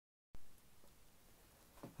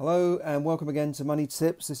Hello and welcome again to Money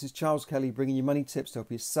Tips. This is Charles Kelly bringing you money tips to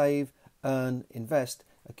help you save, earn, invest,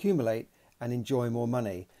 accumulate and enjoy more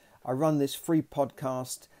money. I run this free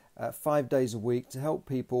podcast 5 days a week to help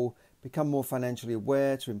people become more financially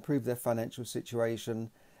aware, to improve their financial situation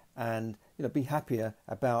and be happier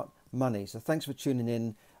about money. So thanks for tuning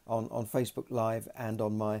in on Facebook Live and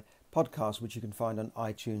on my podcast, which you can find on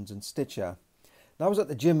iTunes and Stitcher. Now, I was at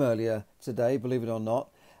the gym earlier today, believe it or not,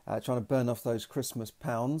 trying to burn off those Christmas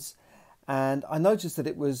pounds, and I noticed that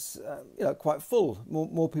it was quite full,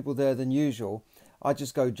 more people there than usual. I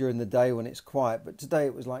just go during the day when it's quiet, but today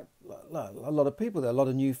it was like a lot of people there, a lot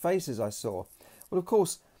of new faces I saw. Well, of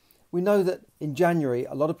course, we know that in January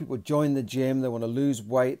a lot of people join the gym, they want to lose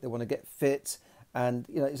weight, they want to get fit, and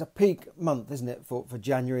it's a peak month, isn't it, for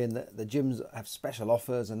January, and the gyms have special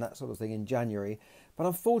offers and that sort of thing in January. But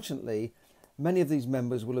unfortunately, many of these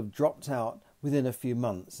members will have dropped out within a few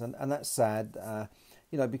months, and that's sad,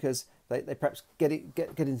 because they perhaps get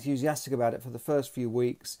enthusiastic about it for the first few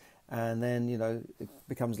weeks, and then it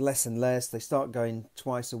becomes less and less. They start going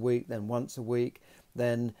twice a week, then once a week,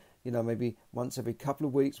 then maybe once every couple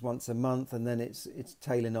of weeks, once a month, and then it's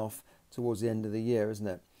tailing off towards the end of the year, isn't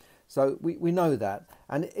it? So we know that,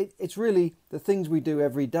 and it's really the things we do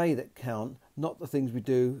every day that count, not the things we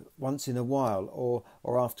do once in a while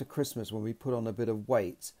or after Christmas when we put on a bit of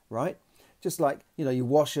weight, right? Just like, you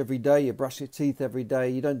wash every day, you brush your teeth every day.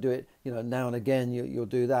 You don't do it, now and again, you'll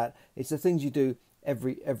do that. It's the things you do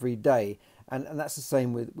every day. And that's the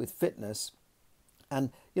same with fitness. And,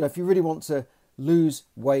 if you really want to lose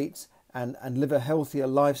weight and live a healthier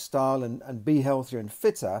lifestyle and be healthier and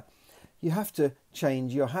fitter, you have to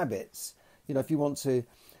change your habits. If you want to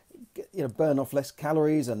burn off less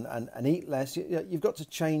calories and eat less, you've got to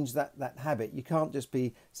change that habit. You can't just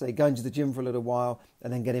be, say, going to the gym for a little while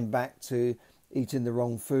and then getting back to eating the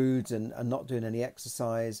wrong foods and not doing any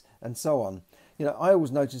exercise and so on. I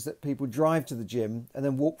always notice that people drive to the gym and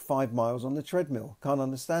then walk 5 miles on the treadmill. Can't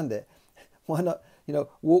understand it. Why not,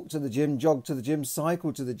 walk to the gym, jog to the gym,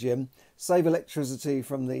 cycle to the gym, save electricity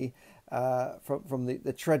from the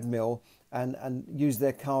treadmill, and use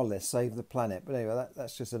their car less, save the planet. But anyway,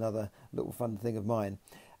 that's just another little fun thing of mine.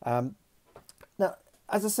 Now,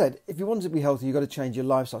 as I said, if you want to be healthy, you've got to change your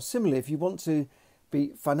lifestyle. Similarly, if you want to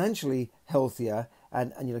be financially healthier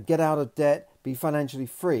and get out of debt, be financially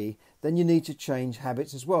free, then you need to change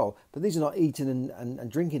habits as well. But these are not eating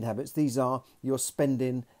and drinking habits. These are your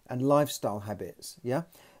spending and lifestyle habits. Yeah.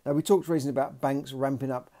 Now, we talked recently about banks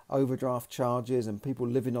ramping up overdraft charges and people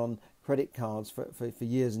living on credit cards for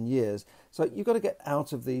years and years. So you've got to get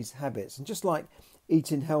out of these habits. And just like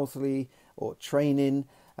eating healthily or training,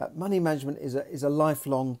 money management is a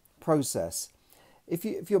lifelong process.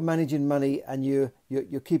 If you're managing money and you're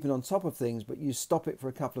keeping on top of things, but you stop it for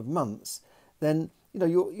a couple of months, then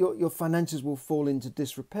your finances will fall into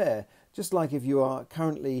disrepair. Just like if you are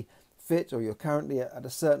currently fit or you're currently at a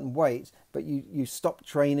certain weight, but you stop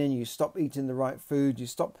training, you stop eating the right food, you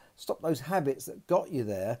stop those habits that got you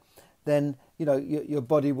there, then your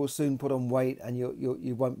body will soon put on weight and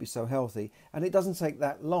you won't be so healthy. And it doesn't take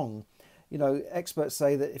that long. Experts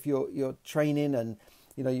say that if you're training and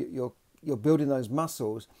you're building those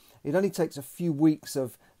muscles, it only takes a few weeks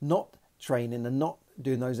of not training and not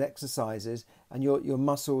doing those exercises, and your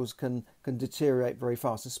muscles can deteriorate very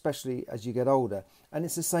fast, especially as you get older. And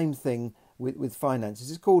it's the same thing with finances.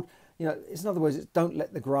 It's called, it's in other words, it's don't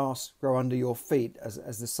let the grass grow under your feet,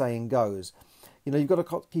 as the saying goes. You've got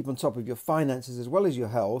to keep on top of your finances as well as your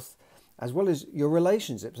health, as well as your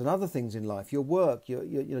relationships and other things in life, your work,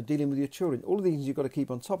 you're dealing with your children. All of these, you've got to keep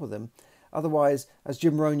on top of them. Otherwise, as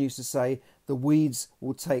Jim Rohn used to say, the weeds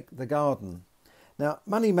will take the garden. Now,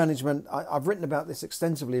 money management, I've written about this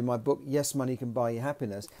extensively in my book, Yes, Money Can Buy You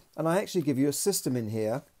Happiness. And I actually give you a system in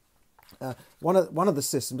here. One of the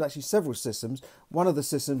systems, actually several systems, one of the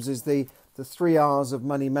systems is the 3 R's of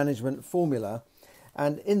money management formula.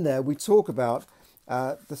 And in there we talk about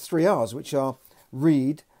the 3 R's, which are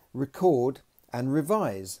read, record and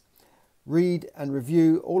revise. Read and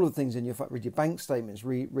review all of the things in read your bank statements,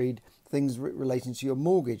 read things relating to your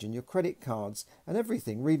mortgage and your credit cards and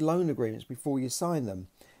everything. Read loan agreements before you sign them.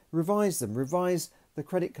 Revise them. Revise the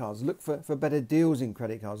credit cards. Look for better deals in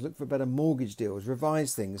credit cards. Look for better mortgage deals.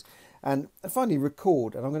 Revise things. And finally,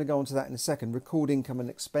 record. And I'm going to go on to that in a second. Record income and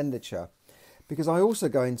expenditure. Because I also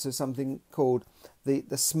go into something called the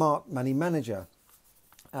S.M.A.R.T. Money Manager.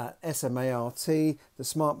 S.M.A.R.T. the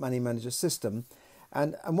S.M.A.R.T. Money Manager system.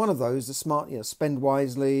 And one of those, the S.M.A.R.T., spend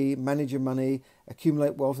wisely, manage your money,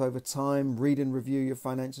 accumulate wealth over time, read and review your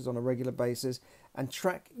finances on a regular basis, and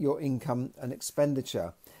track your income and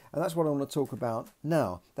expenditure. And that's what I want to talk about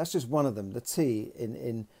now. That's just one of them, the T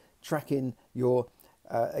in tracking your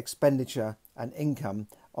expenditure and income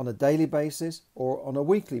on a daily basis or on a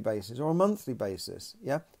weekly basis or a monthly basis.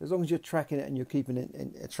 Yeah, as long as you're tracking it and you're keeping it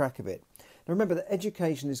in track of it. Now remember that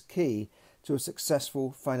education is key to a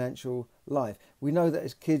successful financial life. We know that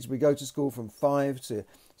as kids we go to school from 5 to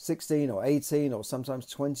 16 or 18 or sometimes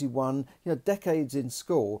 21, decades in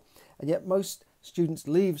school, and yet most students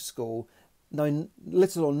leave school knowing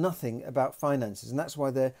little or nothing about finances, and that's why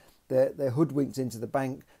they're hoodwinked into the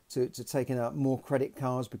bank to taking out more credit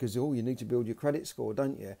cards because you need to build your credit score,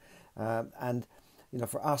 don't you? And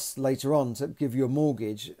for us later on to give you a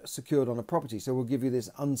mortgage secured on a property, so we'll give you this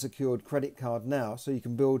unsecured credit card now so you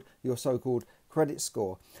can build your so-called credit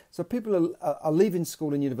score. So people are leaving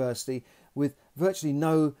school and university with virtually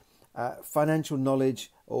no financial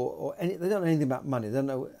knowledge or they don't know anything about money. They don't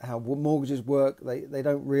know how mortgages work. They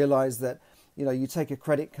don't realise that you take a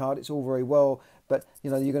credit card, it's all very well, but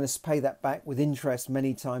you're going to pay that back with interest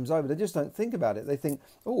many times over. They just don't think about it. They think,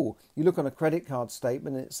 you look on a credit card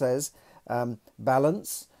statement and it says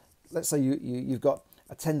balance. Let's say you've got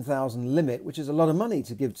a 10,000 limit, which is a lot of money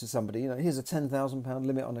to give to somebody. Here's a £10,000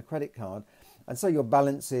 limit on a credit card, and so your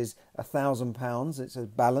balance is £1,000. It says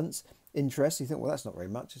balance, interest. You think, well, that's not very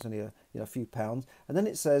much. It's only a few pounds, and then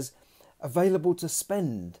it says available to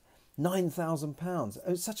spend. £9,000.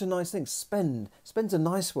 It's such a nice thing. Spend's a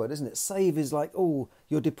nice word, isn't it? Save is like,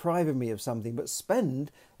 you're depriving me of something. But spend,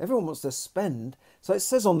 everyone wants to spend. So it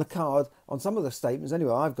says on the card, on some of the statements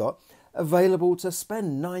anyway I've got, available to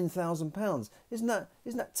spend £9,000. Isn't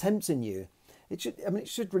that tempting you? It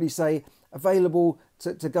should really say available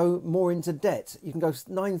to go more into debt. You can go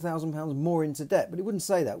 £9,000 more into debt, but it wouldn't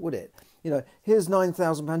say that, would it? Here's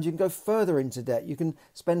 £9,000. You can go further into debt. You can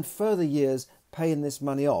spend further years paying this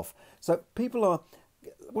money off. So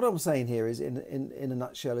what I'm saying here is, in a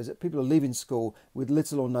nutshell, is that people are leaving school with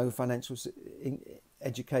little or no financial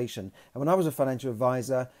education. And when I was a financial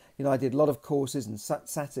advisor, I did a lot of courses and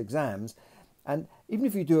sat exams. And even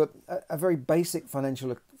if you do a very basic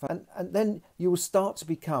financial, and then you will start to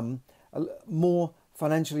become more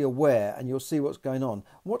financially aware, and you'll see what's going on.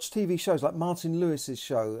 Watch TV shows like Martin Lewis's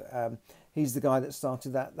show. He's the guy that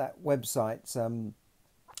started that website.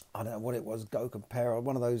 I don't know what it was, Go Compare, or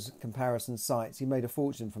one of those comparison sites. He made a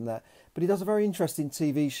fortune from that. But he does a very interesting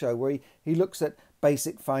TV show where he looks at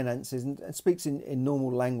basic finances and speaks in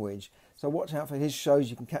normal language. So watch out for his shows.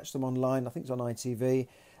 You can catch them online. I think it's on ITV.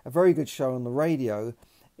 A very good show on the radio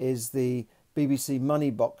is the BBC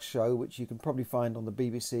Money Box show, which you can probably find on the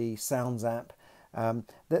BBC Sounds app.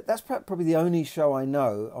 That's probably the only show I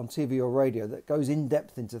know on TV or radio that goes in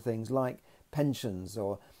depth into things like pensions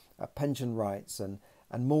or pension rights and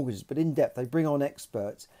mortgages, but in depth. They bring on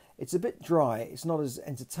experts. It's a bit dry. It's not as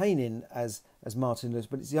entertaining as Martin Lewis,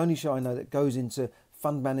 but it's the only show I know that goes into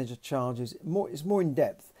fund manager charges. It's more in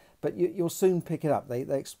depth, but you'll soon pick it up. They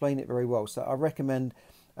explain it very well. So I recommend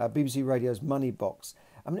BBC Radio's Money Box.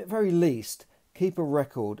 At the very least, keep a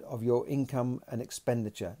record of your income and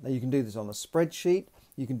expenditure. Now you can do this on a spreadsheet.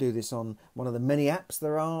 You can do this on one of the many apps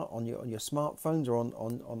there are on your smartphones or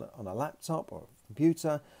on a laptop or a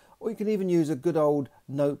computer. Or you can even use a good old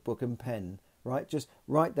notebook and pen, right? Just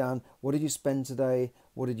write down, what did you spend today?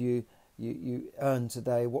 What did you earn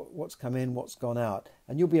today? What's come in? What's gone out?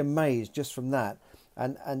 And you'll be amazed just from that.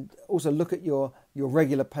 And also look at your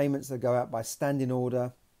regular payments that go out by standing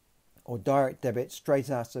order or direct debit straight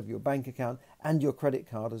out of your bank account and your credit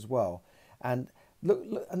card as well. And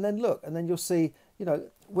look, and then you'll see,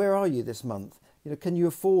 where are you this month? Can you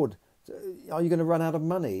afford? Are you going to run out of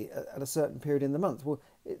money at a certain period in the month? Well,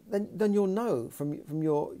 then you'll know from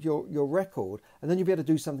your record, and then you'll be able to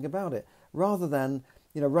do something about it, rather than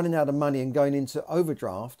running out of money and going into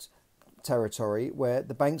overdraft territory where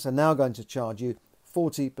the banks are now going to charge you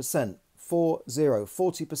 40%,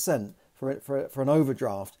 40% for an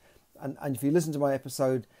overdraft. And if you listen to my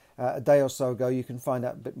episode a day or so ago, you can find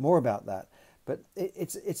out a bit more about that. But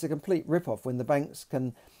it's a complete rip-off when the banks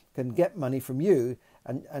can get money from you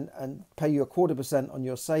and pay you 0.25% on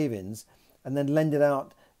your savings and then lend it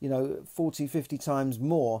out, 40, 50 times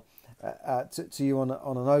more to you on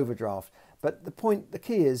an overdraft. But the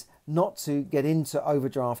key is not to get into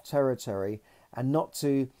overdraft territory and not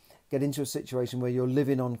to get into a situation where you're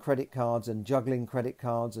living on credit cards and juggling credit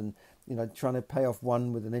cards and, trying to pay off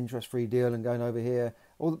one with an interest-free deal and going over here.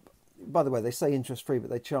 Or, by the way, they say interest-free, but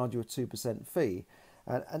they charge you a 2% fee.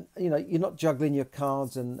 And you're not juggling your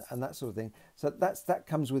cards and that sort of thing. So that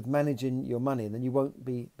comes with managing your money, and then you won't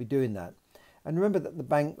be doing that. And remember that the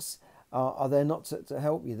banks are there not to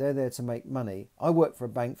help you. They're there to make money. I worked for a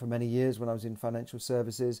bank for many years when I was in financial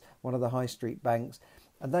services, one of the high street banks.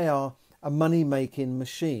 and they are a money-making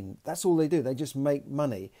machine. That's all they do. They just make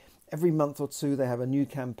money. Every month or two, they have a new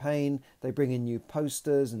campaign. They bring in new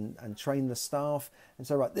posters and train the staff. And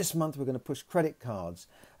so, right, this month we're going to push credit cards.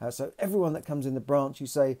 So everyone that comes in the branch, you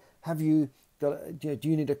say, do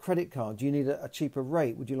you need a credit card? Do you need a cheaper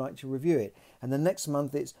rate? Would you like to review it? And the next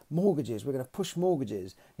month it's mortgages. We're going to push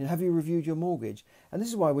mortgages. Have you reviewed your mortgage? And this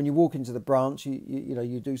is why when you walk into the branch,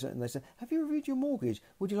 you do something. They say, have you reviewed your mortgage?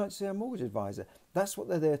 Would you like to see our mortgage advisor? That's what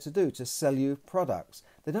they're there to do, to sell you products.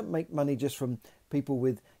 They don't make money just from people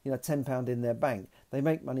with £10 in their bank. They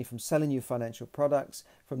make money from selling you financial products,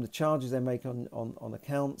 from the charges they make on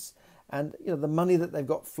accounts, and the money that they've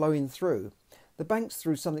got flowing through. The banks,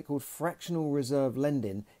 through something called fractional reserve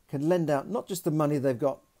lending, can lend out not just the money they've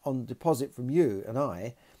got on deposit from you and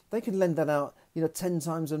I. They can lend that out 10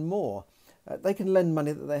 times and more. They can lend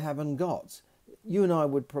money that they haven't got. You and I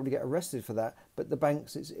would probably get arrested for that, but the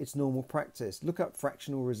banks, it's normal practice. Look up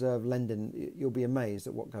fractional reserve lending. You'll be amazed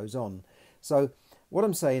at what goes on. So what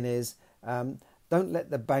I'm saying is, don't let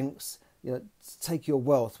the banks take your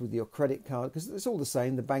wealth with your credit card, because it's all the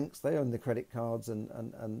same. The banks, they own the credit cards and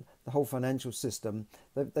the whole financial system.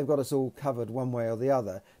 They've got us all covered one way or the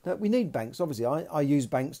other. Now, we need banks. Obviously, I use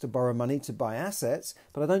banks to borrow money to buy assets,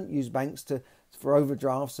 but I don't use banks for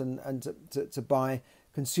overdrafts and to buy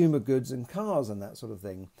consumer goods and cars and that sort of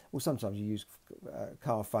thing. Well, sometimes you use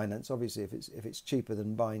car finance, obviously, if it's cheaper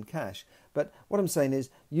than buying cash. But what I'm saying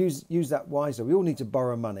is use that wisely. We all need to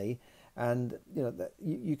borrow money. And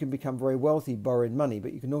you can become very wealthy borrowing money,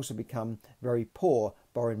 but you can also become very poor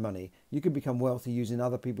borrowing money. You can become wealthy using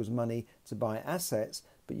other people's money to buy assets,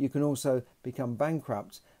 but you can also become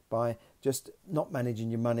bankrupt by just not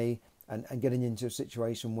managing your money and getting into a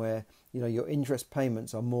situation where your interest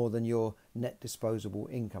payments are more than your net disposable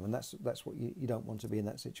income, and that's what you don't want to be in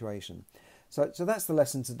that situation. So that's the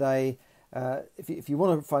lesson today. If you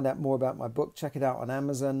want to find out more about my book, check it out on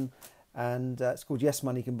Amazon. And it's called Yes,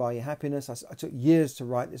 Money Can Buy You Happiness. I took years to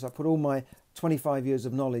write this. I put all my 25 years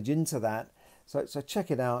of knowledge into that. So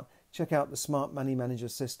check it out. Check out the Smart Money Manager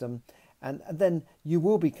system. And then you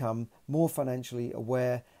will become more financially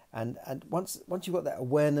aware. And once you've got that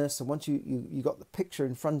awareness, and once you got the picture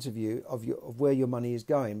in front of you of where your money is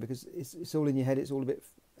going, because it's all in your head, it's all a bit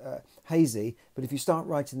hazy. But if you start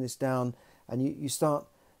writing this down and you start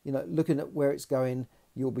looking at where it's going,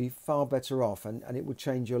 you'll be far better off, and it would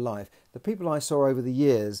change your life. The people I saw over the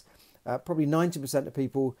years, probably 90% of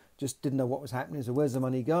people just didn't know what was happening. So where's the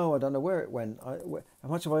money go? I don't know where it went. How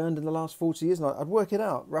much have I earned in the last 40 years? And I'd work it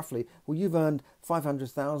out roughly. Well, you've earned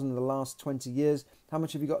 500,000 in the last 20 years. How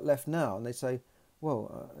much have you got left now? And they say,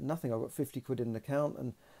 well, nothing. I've got 50 quid in an account,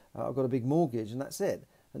 and I've got a big mortgage, and that's it.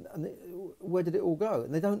 And where did it all go?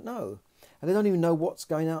 And they don't know. And they don't even know what's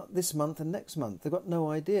going out this month and next month. They've got no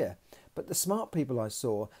idea. But the smart people I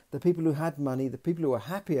saw, the people who had money, the people who were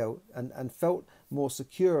happier and felt more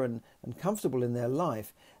secure and comfortable in their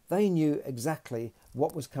life, they knew exactly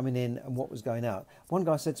what was coming in and what was going out. One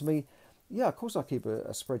guy said to me, yeah, of course I keep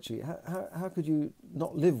a spreadsheet. How could you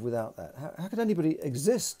not live without that? How could anybody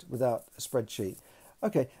exist without a spreadsheet?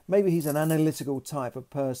 Okay, maybe he's an analytical type of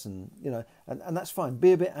person, and that's fine.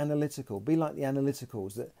 Be a bit analytical. Be like the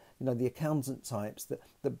analyticals, the accountant types,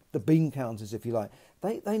 the bean counters, if you like.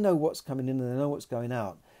 They know what's coming in and they know what's going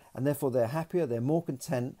out, and therefore they're happier, they're more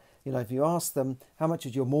content. If you ask them how much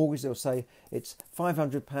is your mortgage, they'll say it's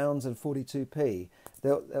 £500 and 42p.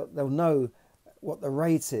 They'll know what the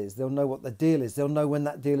rate is, they'll know what the deal is, they'll know when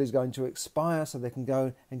that deal is going to expire so they can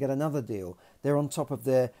go and get another deal. They're on top of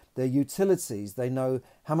their utilities, they know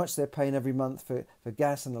how much they're paying every month for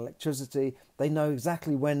gas and electricity, they know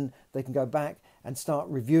exactly when they can go back and start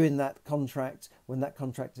reviewing that contract when that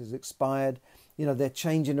contract is expired. They're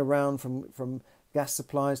changing around from gas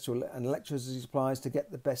suppliers and electricity suppliers to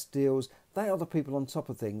get the best deals. They are the people on top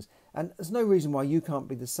of things, and there's no reason why you can't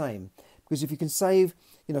be the same. Because if you can save,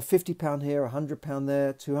 £50 here, £100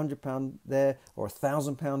 there, £200 there, or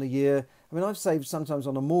 £1,000 a year. I mean, I've saved sometimes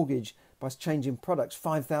on a mortgage by changing products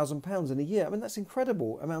 £5,000 in a year. I mean, that's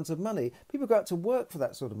incredible amounts of money. People go out to work for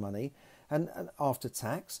that sort of money and after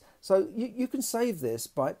tax. So you can save this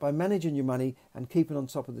by managing your money and keeping on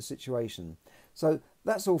top of the situation. So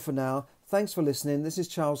that's all for now. Thanks for listening. This is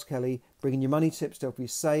Charles Kelly, bringing you money tips to help you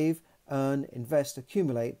save, earn, invest,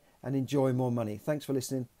 accumulate, and enjoy more money. Thanks for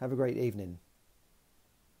listening. Have a great evening.